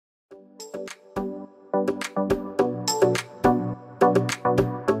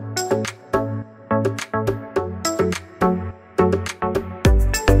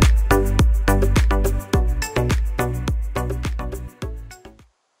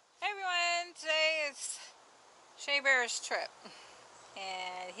Shabear's trip,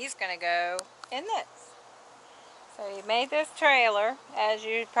 and he's gonna go in this. So he made this trailer, as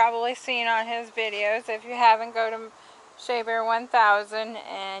you've probably seen on his videos. If you haven't, go to Shabear 1000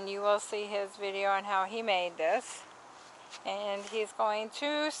 and you will see his video on how he made this. And he's going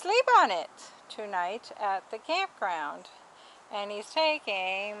to sleep on it tonight at the campground. And he's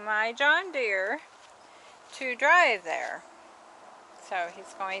taking my John Deere to drive there. So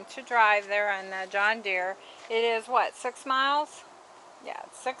he's going to drive there on the John Deere. It is what, 6 miles? Yeah,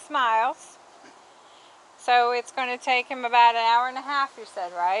 it's 6 miles. So it's going to take him about an hour and a half, you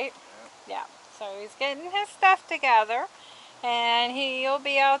said, right? Yeah. So he's getting his stuff together. And he'll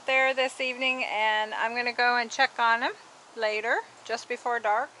be out there this evening, and I'm going to go and check on him later, just before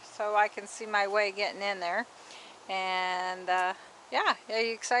dark, so I can see my way getting in there. And yeah, are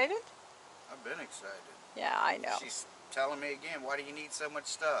you excited? I've been excited. Yeah, I know. She's telling me again, why do you need so much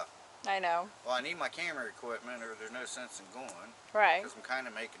stuff? I know. Well, I need my camera equipment or there's no sense in going. Right. Because I'm kind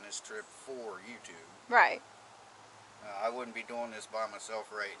of making this trip for YouTube. Right. I wouldn't be doing this by myself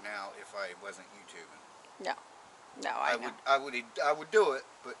right now if I wasn't YouTubing. No. No, I know. I would do it,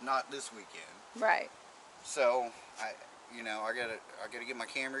 but not this weekend. Right. So, I gotta get my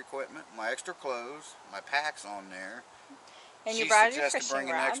camera equipment, my extra clothes, my packs on there. And you brought your She suggested fishing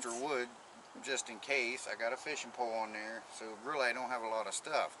bringing rods. extra wood just in case. I got a fishing pole on there, so really I don't have a lot of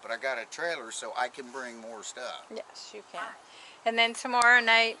stuff. But I got a trailer so I can bring more stuff. Yes, you can. And then tomorrow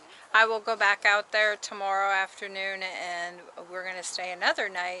night, I will go back out there tomorrow afternoon, and we're going to stay another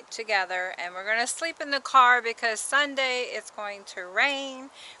night together, and we're going to sleep in the car because Sunday it's going to rain.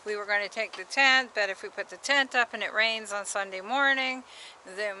 We were going to take the tent, but if we put the tent up and it rains on Sunday morning,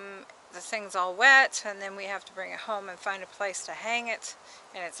 then the thing's all wet, and then we have to bring it home and find a place to hang it,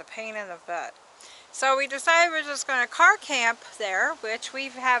 and it's a pain in the butt. So we decided we're just going to car camp there, which we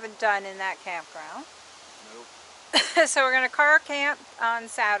haven't done in that campground. Nope. So we're going to car camp on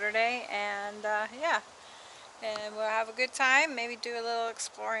Saturday, and yeah, and we'll have a good time, maybe do a little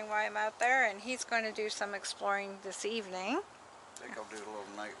exploring while I'm out there, and he's going to do some exploring this evening. I think I'll do a little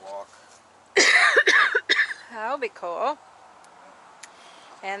night walk. That'll be cool.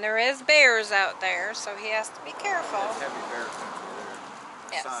 And there is bears out there, so he has to be careful. It's heavy bear country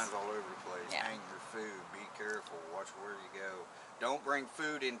there. Yes. Signs all over the place. Yeah. Hang your food. Be careful. Watch where you go. Don't bring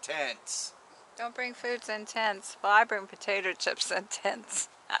food in tents. Don't bring foods in tents. Well, I bring potato chips in tents.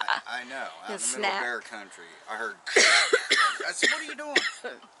 I know. Out in the Snap. middle of bear country. I heard. I said, "What are you doing?"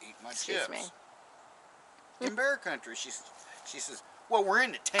 Eat my Excuse chips. me. In bear country, she says, "Well, we're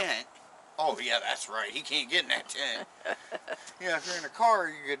in the tent." Oh yeah, that's right. He can't get in that tent. Yeah, if you're in a car,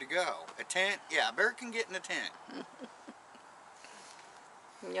 you're good to go. A tent, yeah, a bear can get in a tent.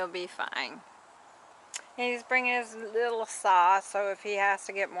 You'll be fine. And he's bringing his little saw, so if he has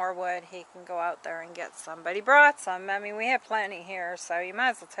to get more wood, he can go out there and get some. But he brought some. I mean, we have plenty here, so you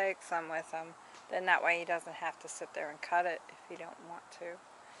might as well take some with him. Then that way he doesn't have to sit there and cut it if he don't want to.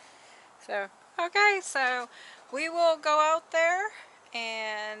 So, okay, so we will go out there,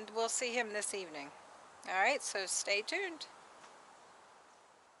 and we'll see him this evening. Alright, so stay tuned.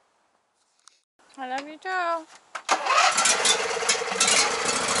 I love you, Joe.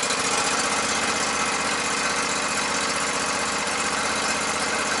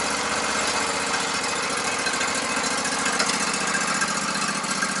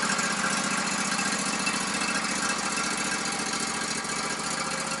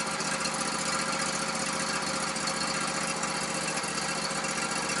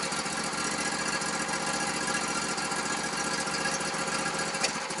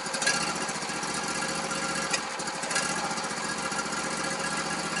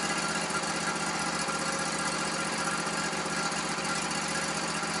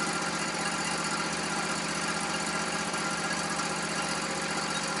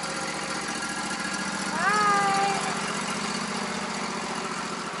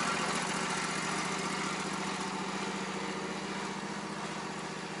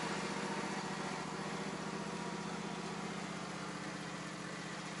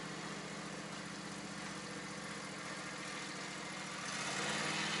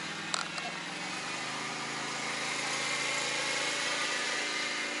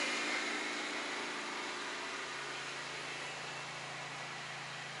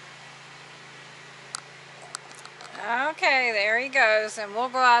 Okay, there he goes, and we'll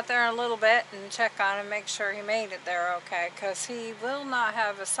go out there in a little bit and check on him, make sure he made it there okay, because he will not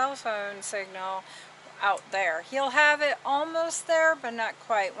have a cell phone signal out there. He'll have it almost there, but not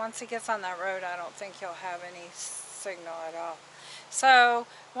quite. Once he gets on that road, I don't think he'll have any signal at all. So,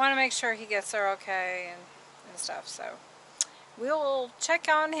 want to make sure he gets there okay and stuff, so we'll check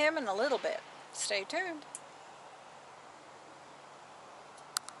on him in a little bit. Stay tuned.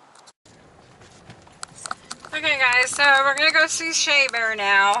 Okay guys, so we're gonna go see Shabear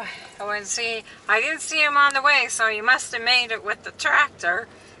now. I went to see, I didn't see him on the way, so he must have made it with the tractor.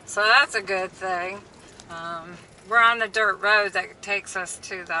 So that's a good thing. We're on the dirt road that takes us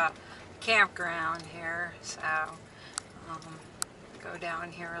to the campground here. So go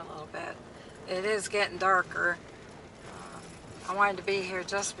down here a little bit. It is getting darker. I wanted to be here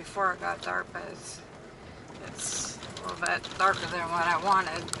just before it got dark, but it's a little bit darker than what I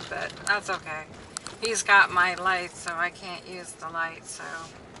wanted, but that's okay. He's got my light, so I can't use the light, so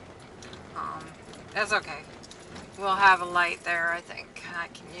that's okay. We'll have a light there, I think, I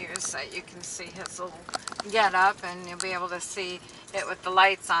can use so you can see his little get up, and you'll be able to see it with the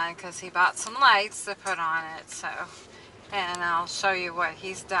lights on, because he bought some lights to put on it, so, and I'll show you what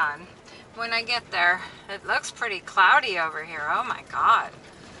he's done when I get there. It looks pretty cloudy over here. Oh my God.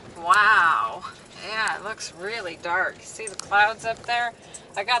 Wow. Yeah, it looks really dark. You see the clouds up there?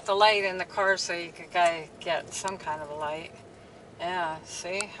 I got the light in the car so you could get some kind of a light. Yeah,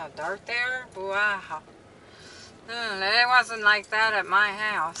 see how dark they are? Wow. It wasn't like that at my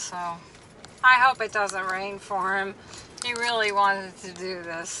house, so I hope it doesn't rain for him. He really wanted to do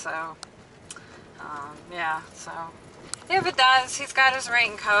this, so yeah, so if it does, he's got his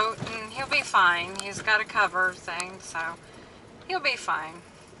raincoat and he'll be fine. He's got a cover thing, so he'll be fine.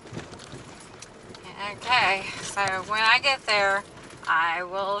 Okay, so when I get there, I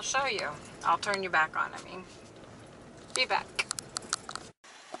will show you. I'll turn you back on, I mean. Be back.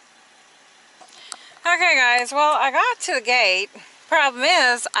 Okay guys, well I got to the gate. Problem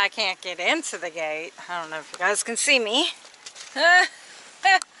is, I can't get into the gate. I don't know if you guys can see me. I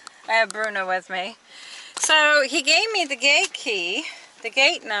have Bruno with me. So he gave me the gate key, the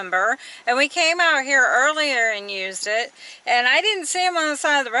gate number, and we came out here earlier and used it, and I didn't see him on the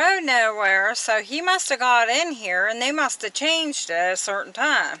side of the road nowhere, so he must have got in here and they must have changed it at a certain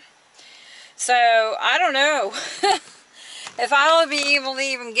time. So I don't know if I'll be able to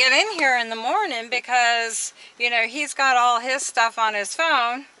even get in here in the morning, because you know he's got all his stuff on his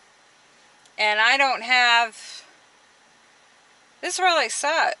phone and I don't have. This really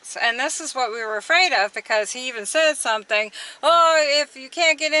sucks, and this is what we were afraid of, because he even said something, oh, if you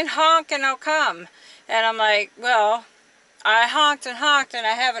can't get in, honk and I'll come. And I'm like, well, I honked and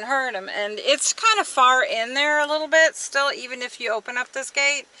I haven't heard him, and it's kind of far in there a little bit still, even if you open up this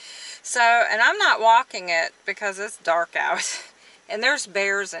gate. So, and I'm not walking it because it's dark out, and there's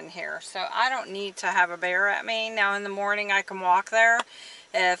bears in here, so I don't need to have a bear at me. Now in the morning I can walk there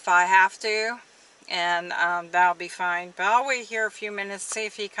if I have to, and that'll be fine. But I'll wait here a few minutes, see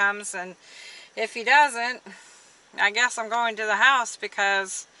if he comes, and if he doesn't, I guess I'm going to the house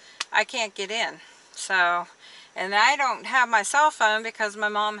because I can't get in. So, and I don't have my cell phone because my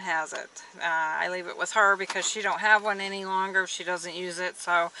mom has it. I leave it with her because she don't have one any longer. She doesn't use it,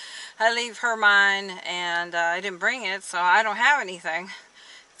 so I leave her mine, and I didn't bring it, so I don't have anything.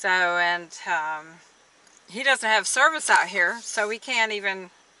 So, and he doesn't have service out here, so we can't even,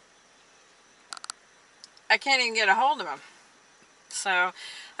 I can't even get a hold of him. So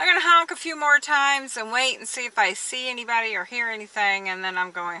I'm going to honk a few more times and wait and see if I see anybody or hear anything, and then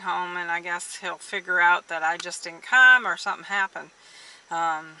I'm going home, and I guess he'll figure out that I just didn't come or something happened.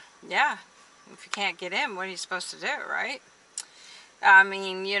 Yeah, if you can't get in, what are you supposed to do, right? I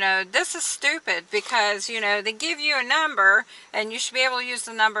mean, you know, this is stupid because, you know, they give you a number and you should be able to use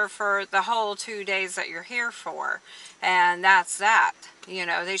the number for the whole 2 days that you're here for. And that's that. You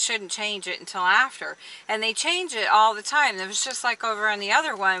know, they shouldn't change it until after. And they change it all the time. It was just like over on the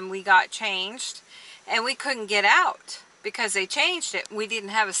other one, we got changed and we couldn't get out because they changed it. We didn't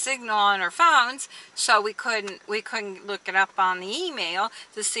have a signal on our phones, so we couldn't look it up on the email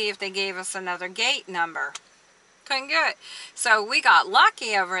to see if they gave us another gate number. Couldn't get it. So we got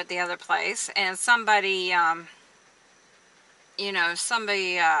lucky over at the other place, and somebody, you know,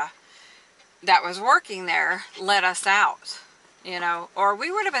 somebody that was working there let us out, you know, or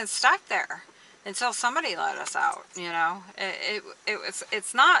we would have been stuck there until somebody let us out, you know.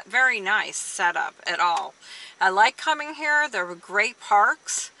 It's not very nice setup at all. I like coming here. They're great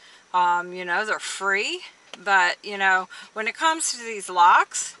parks. You know, they're free, but, you know, when it comes to these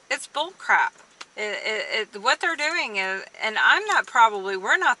locks, it's bull crap. What they're doing is, and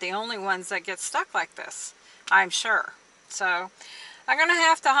we're not the only ones that get stuck like this, I'm sure. So I'm gonna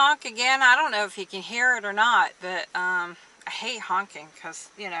have to honk again. I don't know if you can hear it or not, but I hate honking because,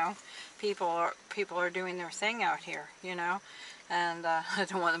 you know, people are doing their thing out here, you know, and I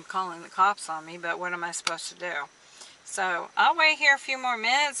don't want them calling the cops on me, but what am I supposed to do? So I'll wait here a few more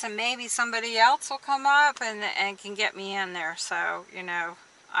minutes and maybe somebody else will come up and can get me in there. So, you know,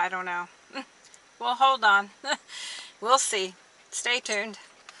 I don't know. Well, hold on. We'll see. Stay tuned.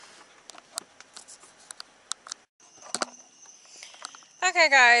 Okay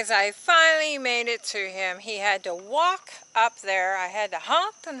guys, I finally made it to him. He had to walk up there. I had to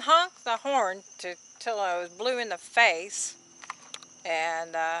honk and honk the horn till I was blue in the face.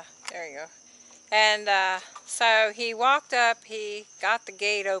 And there you go. And so he walked up, he got the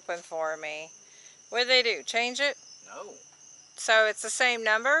gate open for me. What did they do? Change it? No. So it's the same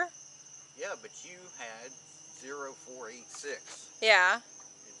number? Yeah, but you had 0486. Yeah.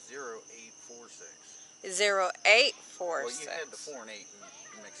 It's 0846. 0846. Well, you had the 4 and 8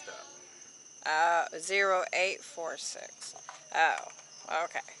 mixed up. 0846. Oh,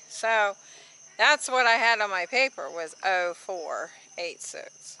 okay. So that's what I had on my paper was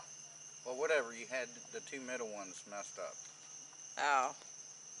 0486. Well, whatever. You had the two middle ones messed up. Oh.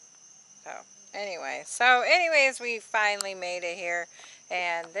 Anyways, we finally made it here.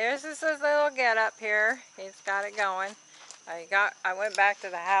 And there's this little get up here. He's got it going. I went back to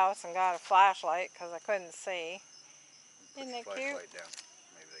the house and got a flashlight because I couldn't see. Put Isn't your it cute? flashlight down.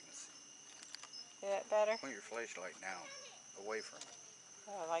 Maybe they can see. Is that better? Put your flashlight down, away from it.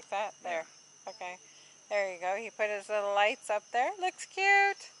 Oh, like that? There. Yeah. Okay. There you go. He put his little lights up there. Looks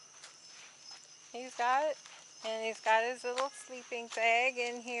cute. He's got it. And he's got his little sleeping bag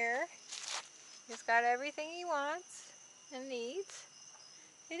in here. He's got everything he wants and needs.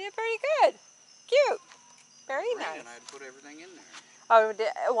 He did pretty good. Cute. Very nice. And I had to put everything in there. Oh,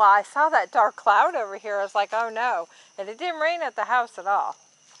 well, I saw that dark cloud over here. I was like, oh no. And it didn't rain at the house at all.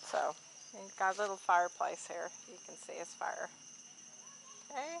 So, he's got a little fireplace here. You can see his fire.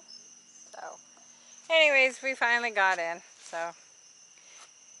 Okay. So, anyways, we finally got in.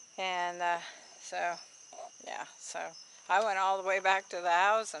 And yeah. So, I went all the way back to the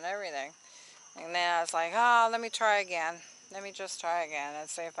house and everything. And then I was like, oh, let me try again. Let me just try again and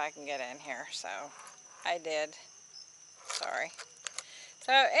see if I can get in here. So, I did. Sorry.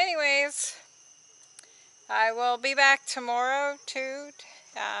 So, anyways, I will be back tomorrow too.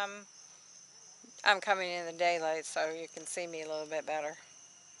 I'm coming in the daylight so you can see me a little bit better.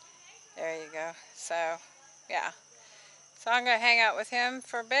 There you go. So, yeah. So I'm going to hang out with him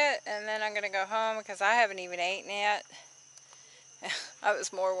for a bit and then I'm going to go home because I haven't even eaten yet. I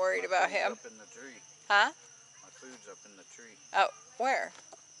was more worried about him. Up in the tree. Huh? My food's up in the tree. Oh, where?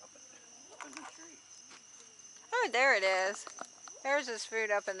 Up in the tree. Oh, there it is. There's his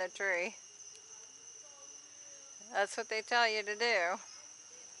food up in the tree. That's what they tell you to do.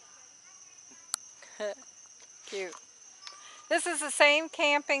 Cute. This is the same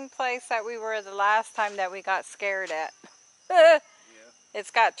camping place that we were the last time that we got scared at. Yeah. It's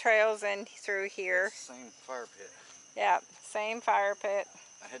got trails in through here. It's the same fire pit. Yeah, same fire pit.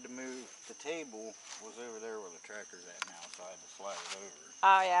 I had to move, the table was over there where the tractor's at now, so I had to slide it over.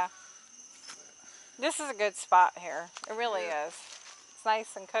 Oh yeah. This is a good spot here. It really is. It's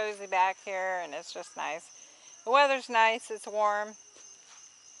nice and cozy back here and it's just nice. The weather's nice, it's warm.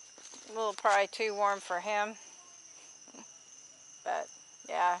 A little probably too warm for him. But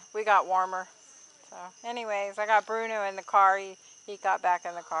yeah, we got warmer. So anyways, I got Bruno in the car. He got back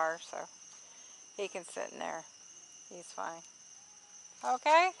in the car, so he can sit in there. He's fine.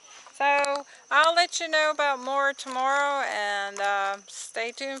 Okay, so I'll let you know about more tomorrow and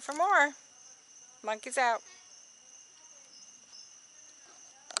stay tuned for more. Monkeys out.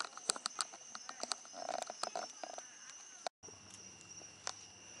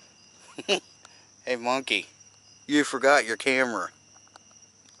 Hey monkey, you forgot your camera.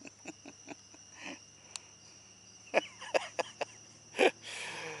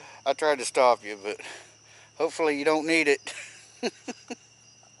 I tried to stop you, but hopefully you don't need it.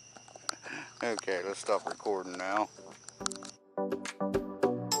 Okay, let's stop recording now.